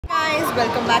Guys,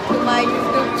 welcome back to my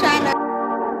YouTube channel.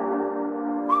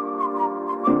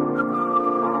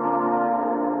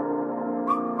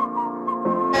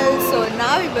 So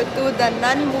ನಾವು ಇವತ್ತು the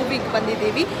ನನ್ ಮೂವಿಗೆ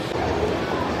ಬಂದಿದ್ದೀವಿ.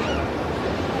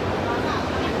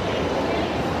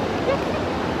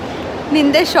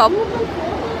 ನಿಂದೆ ಶಾಪ್.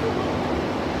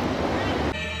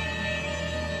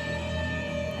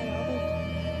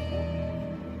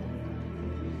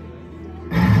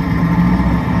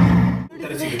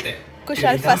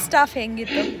 ಕುಶಾಲ್ ಫಸ್ಟ್ ಹಾಫ್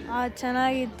ಹೆಂಗಿತ್ತು?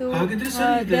 ಚೆನ್ನಾಗಿತ್ತು.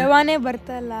 ದೇವಾನೇ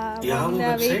ಬರ್ತಾ ಇಲ್ಲ.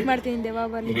 ವೇಟ್ ಮಾಡ್ತೀನಿ ದೇವ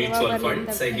ಬರ್ಲಿ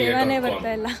ಅಂತ. ದೇವಾನೇ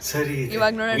ಬರ್ತಾ ಇಲ್ಲ.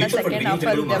 ಇವಾಗ ನೋಡೋಣ ಸೆಕೆಂಡ್ ಹಾಫ್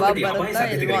ಅಲ್ಲಿ ದೇವ ಬರುತ್ತಾ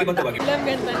ಇಲ್ವೋ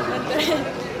ಅಂತ.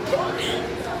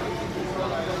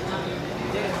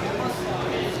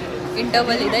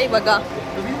 ಇಂಟರ್ವಲ್ ಇದೆ ಇವಾಗ.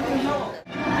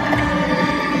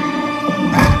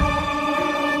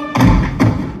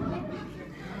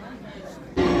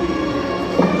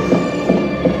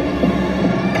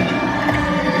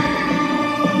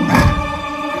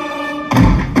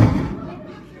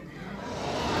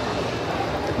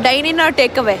 ಡೈನಿನ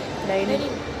take away.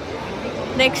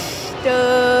 Next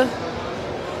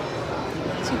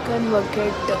chicken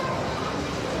bucket,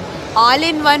 all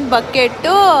in one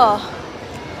bucket.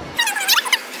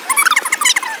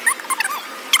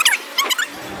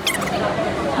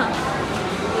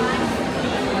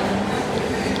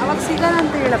 ಅವಾಗ ಸಿಗಲ್ಲ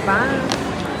ಅಂತ ಹೇಳಪ್ಪ.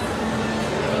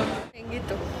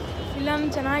 ಹೆಂಗಿತ್ತು? ಫಿಲಮ್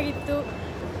ಚೆನ್ನಾಗಿತ್ತು.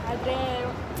 ಆದರೆ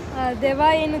ದೆವ್ವ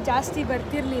ಏನು ಜಾಸ್ತಿ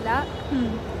ಬರ್ತಿರ್ಲಿಲ್ಲ.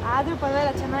 ಆದರೂ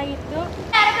ಪರವಾಗಿಲ್ಲ, ಚೆನ್ನಾಗಿತ್ತು.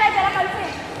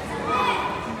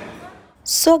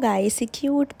 ಸೊ ಗಾಯ್ಸ್, ಈ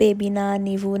ಕ್ಯೂಟ್ ಬೇಬಿನ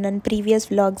ನೀವು ನನ್ನ ಪ್ರೀವಿಯಸ್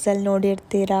ವ್ಲಾಗ್ಸಲ್ಲಿ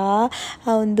ನೋಡಿರ್ತೀರಾ.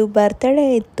 ಒಂದು ಬರ್ತ್ಡೇ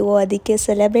ಇತ್ತು, ಅದಕ್ಕೆ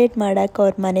ಸೆಲೆಬ್ರೇಟ್ ಮಾಡೋಕ್ಕೆ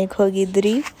ಅವ್ರ ಮನೆಗೆ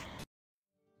ಹೋಗಿದ್ರಿ.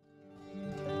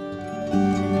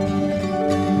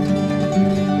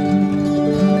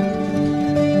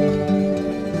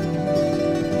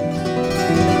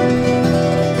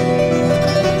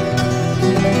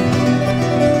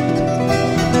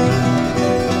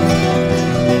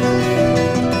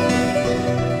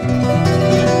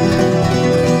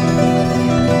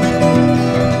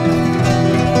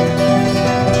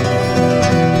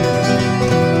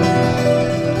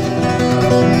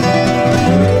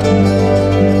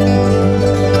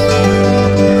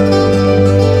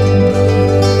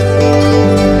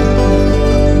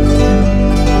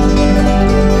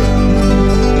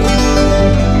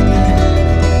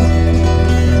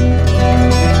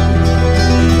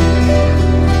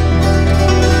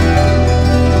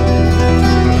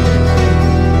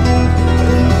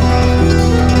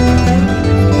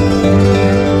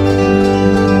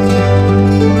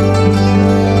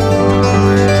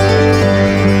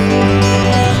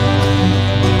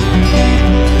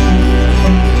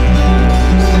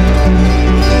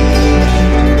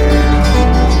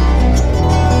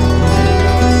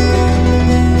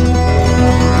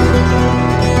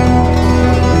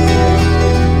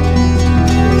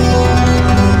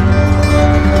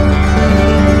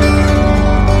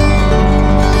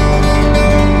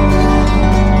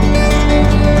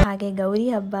 ಗೌರಿ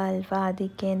ಹಬ್ಬ ಅಲ್ವಾ,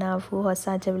 ಅದಕ್ಕೆ ನಾವು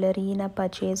ಹೊಸ ಜ್ಯುವೆಲರಿನ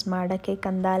ಪರ್ಚೇಸ್ ಮಾಡೋಕ್ಕೆ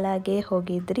ಕಂದಾಲಾಗೆ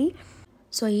ಹೋಗಿದ್ರಿ.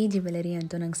 ಸೊ ಈ ಜ್ಯುವೆಲರಿ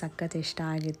ಅಂತೂ ನಂಗೆ ಸಖತ್ ಇಷ್ಟ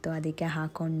ಆಗಿತ್ತು, ಅದಕ್ಕೆ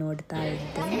ಹಾಕೊಂಡು ನೋಡ್ತಾ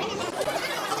ಇದ್ದೆ.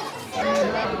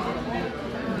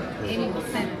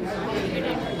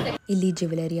 ಇಲ್ಲಿ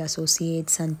ಜ್ಯುವೆಲರಿ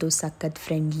ಅಸೋಸಿಯೇಟ್ಸ್ ಅಂತೂ ಸಖತ್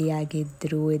ಫ್ರೆಂಡ್ಲಿ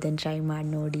ಆಗಿದ್ದರು. ಇದನ್ನು ಟ್ರೈ ಮಾಡಿ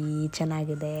ನೋಡಿ,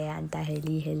 ಚೆನ್ನಾಗಿದೆ ಅಂತ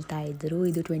ಹೇಳ್ತಾ ಇದ್ದರು.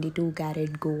 ಇದು 22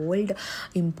 ಕ್ಯಾರೆಟ್ ಗೋಲ್ಡ್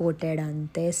ಇಂಪೋರ್ಟೆಡ್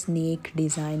ಅಂತೆ, ಸ್ನೇಕ್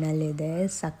ಡಿಸೈನಲ್ಲಿದೆ,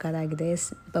 ಸಖತ್ತಾಗಿದೆ.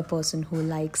 A person who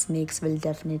like snakes will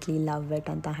definitely love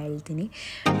it ಅಂತ ಹೇಳ್ತೀನಿ.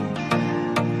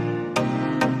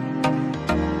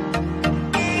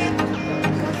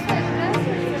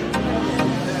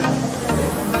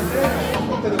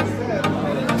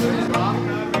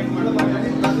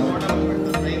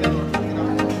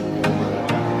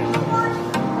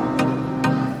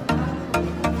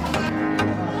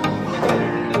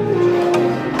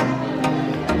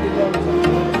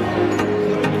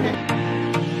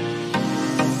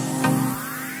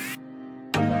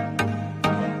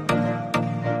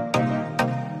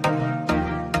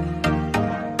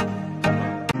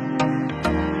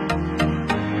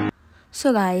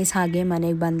 ಸೊ ಗಾಯ್ಸ್, ಹಾಗೆ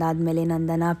ಮನೆಗೆ ಬಂದಾದಮೇಲೆ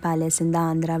ನಂದನ ಪ್ಯಾಲೇಸಿಂದ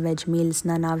ಆಂಧ್ರ ವೆಜ್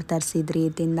ಮೀಲ್ಸ್ನ ನಾವು ತರಿಸಿದ್ರಿ.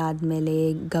 ತಿಂದಾದಮೇಲೆ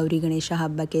ಗೌರಿ ಗಣೇಶ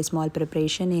ಹಬ್ಬಕ್ಕೆ ಸ್ಮಾಲ್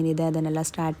ಪ್ರಿಪ್ರೇಷನ್ ಏನಿದೆ ಅದನ್ನೆಲ್ಲ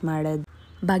ಸ್ಟಾರ್ಟ್ ಮಾಡೋದು,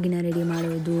 ಬಾಗಿನ ರೆಡಿ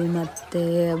ಮಾಡೋದು. ಮತ್ತು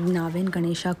ನಾವೇನು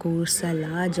ಗಣೇಶ ಕೂರಿಸಲ್ಲ,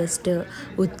 ಜಸ್ಟ್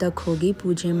ಉತ್ತಕ್ಕೆ ಹೋಗಿ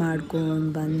ಪೂಜೆ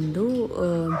ಮಾಡ್ಕೊಂಡು ಬಂದು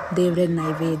ದೇವ್ರಿಗೆ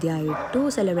ನೈವೇದ್ಯ ಇಟ್ಟು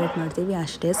ಸೆಲೆಬ್ರೇಟ್ ಮಾಡ್ತೀವಿ,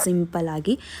 ಅಷ್ಟೇ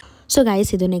ಸಿಂಪಲ್ಲಾಗಿ. ಸೊ ಗೈಸ್,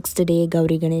 ಇದು ನೆಕ್ಸ್ಟ್ ಡೇ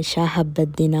ಗೌರಿ ಗಣೇಶ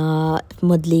ಹಬ್ಬದ ದಿನ.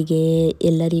 ಮೊದಲಿಗೆ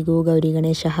ಎಲ್ಲರಿಗೂ ಗೌರಿ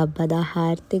ಗಣೇಶ ಹಬ್ಬದ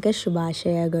ಹಾರ್ದಿಕ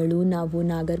ಶುಭಾಶಯಗಳು. ನಾವು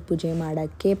ನಾಗರ ಪೂಜೆ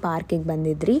ಮಾಡೋಕ್ಕೆ ಪಾರ್ಕಿಗೆ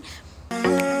ಬಂದಿದ್ರಿ.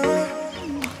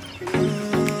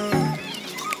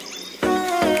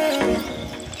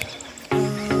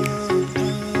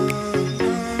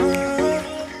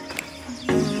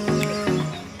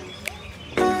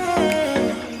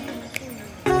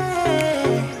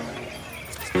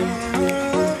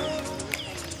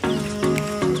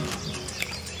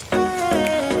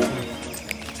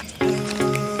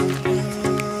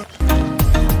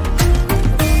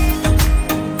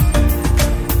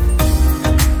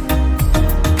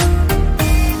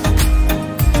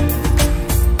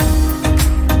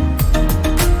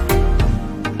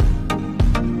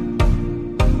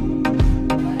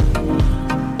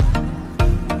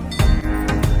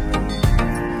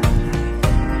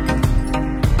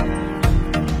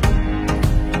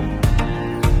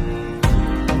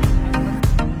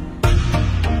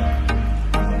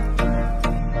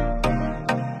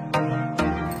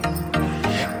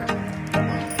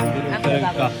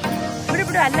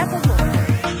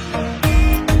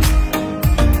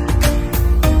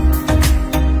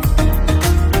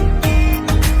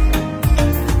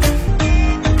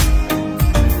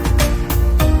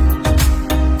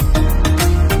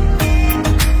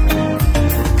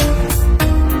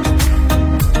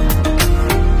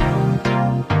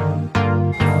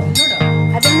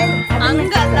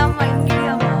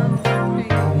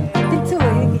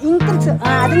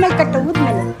 ಅದ್ರ ಮೇಲೆ ಕಟ್ಟು ಊದ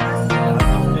ಮೇಲೆ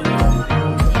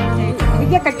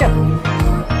ಹೀಗೆ ಕಟ್ಟು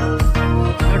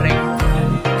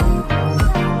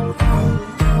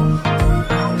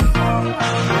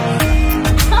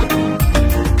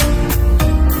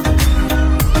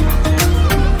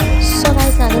ಸೊ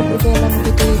ಗೈಸ್ ನಾಗರ ಪೂಜೆ ಎಲ್ಲ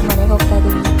ಮುಗಿತು, ಈಗ ಮನೆಗೆ ಹೋಗ್ತಾ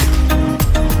ಇದ್ದೀವಿ.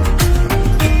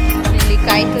 ಇಲ್ಲಿ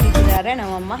ಕಾಯಿ ತುರಿತಿದ್ದಾರೆ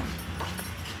ನಮ್ಮಮ್ಮ,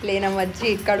 ಇಲ್ಲಿ ನಮ್ಮ ಅಜ್ಜಿ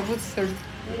ಕಡುಬು ಸುಳ್ಳು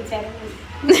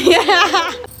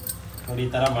ನೋಡಿ ಈ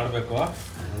ಥರ ಮಾಡಬೇಕು.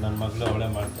 ನನ್ನ ಮಗಳು ಅವಳೇ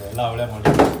ಮಾಡ್ತಾರೆ, ಎಲ್ಲ ಅವಳೇ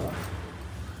ಮಾಡಬೇಕು.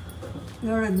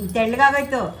 ನೋಡು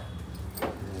ತೆಳ್ಳಗಾಗೋಯ್ತು,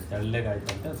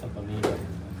 ತೆಳ್ಳಗಾಯ್ತಂತೆ ಸ್ವಲ್ಪ ನೀರು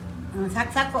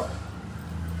ಸಾಕು ಸಾಕು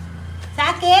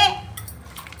ಸಾಕೆ.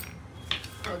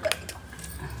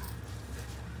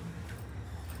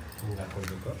 ಹಿಂಗೆ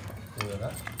ಹಾಕೊಳ್ಬೇಕು. ಇವಾಗ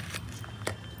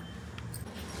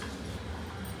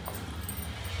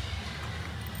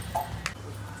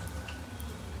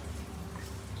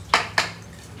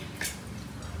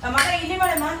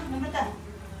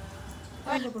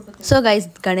ಸೊ ಗೈಸ್,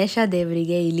 ಗಣೇಶ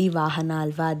ದೇವರಿಗೆ ಇಲಿ ವಾಹನ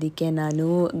ಅಲ್ವಾ, ಅದಕ್ಕೆ ನಾನು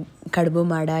ಕಡುಬು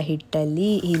ಮಾಡೋ ಹಿಟ್ಟಲ್ಲಿ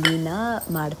ಇಲಿನ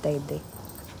ಮಾಡ್ತಾ ಇದ್ದೆ.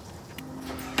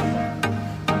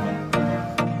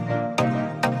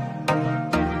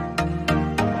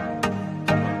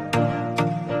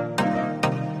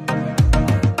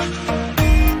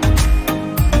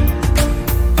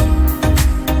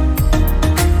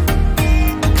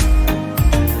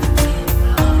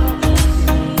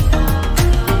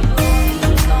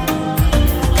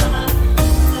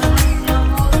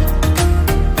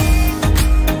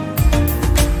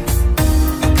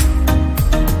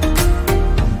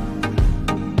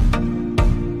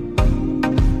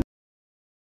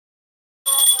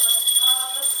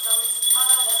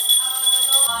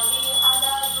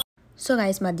 ಸೊ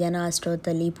ಗೈಸ್, ಮಧ್ಯಾಹ್ನ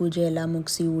ಅಷ್ಟೊತ್ತಲ್ಲಿ ಪೂಜೆ ಎಲ್ಲ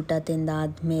ಮುಗಿಸಿ ಊಟ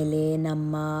ತಿಂದಾದ್ಮೇಲೆ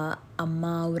ನಮ್ಮ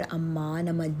ಅವ್ರ ಅಮ್ಮ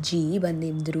ನಮ್ಮ ಅಜ್ಜಿ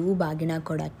ಬಂದಿದ್ದರು ಬಾಗಿನ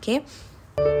ಕೊಡೋಕ್ಕೆ.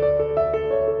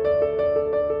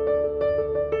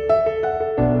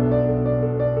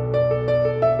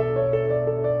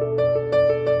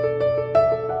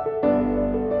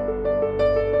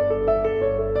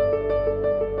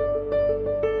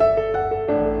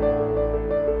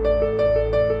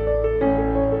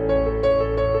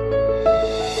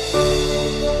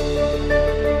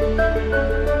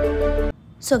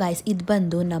 ಸೊ ಗೈಸ್, ಇದು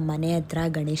ಬಂದು ನಮ್ಮ ಮನೆ ಹತ್ರ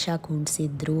ಗಣೇಶ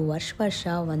ಕುಣಿಸಿದ್ರು. ವರ್ಷ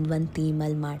ಒಂದು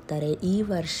ಥೀಮಲ್ಲಿ ಮಾಡ್ತಾರೆ. ಈ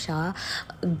ವರ್ಷ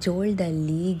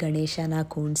ಜೋಳದಲ್ಲಿ ಗಣೇಶನ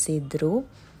ಕುಣಿಸಿದ್ರು.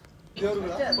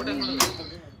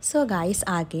 ಸೊ ಗೈಸ್,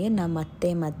 ಹಾಗೆ ನಮ್ಮ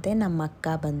ಅತ್ತೆ ಮತ್ತು ನಮ್ಮ ಅಕ್ಕ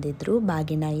ಬಂದಿದ್ದರು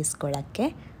ಬಾಗಿನ ಇಸ್ಕೊಳ್ಳೋಕ್ಕೆ.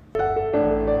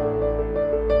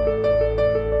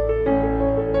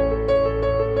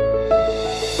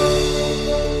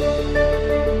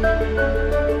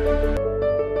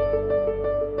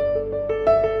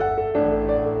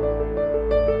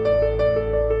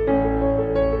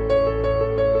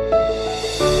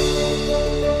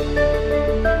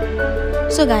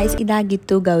 ಸೊ ಗೈಸ್,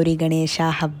 ಇದಾಗಿತ್ತು ಗೌರಿ ಗಣೇಶ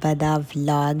ಹಬ್ಬದ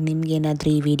ವ್ಲಾಗ್. ನಿಮ್ಗೇನಾದರೂ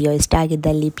ಈ ವಿಡಿಯೋ ಇಷ್ಟ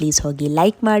ಆಗಿದ್ದಲ್ಲಿ ಪ್ಲೀಸ್ ಹೋಗಿ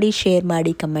ಲೈಕ್ ಮಾಡಿ, ಶೇರ್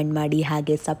ಮಾಡಿ, ಕಮೆಂಟ್ ಮಾಡಿ,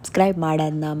 ಹಾಗೆ ಸಬ್ಸ್ಕ್ರೈಬ್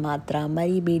ಮಾಡೋದನ್ನ ಮಾತ್ರ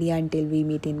ಮರಿಬೇಡಿ. Until we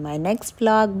meet in my next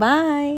vlog. Bye.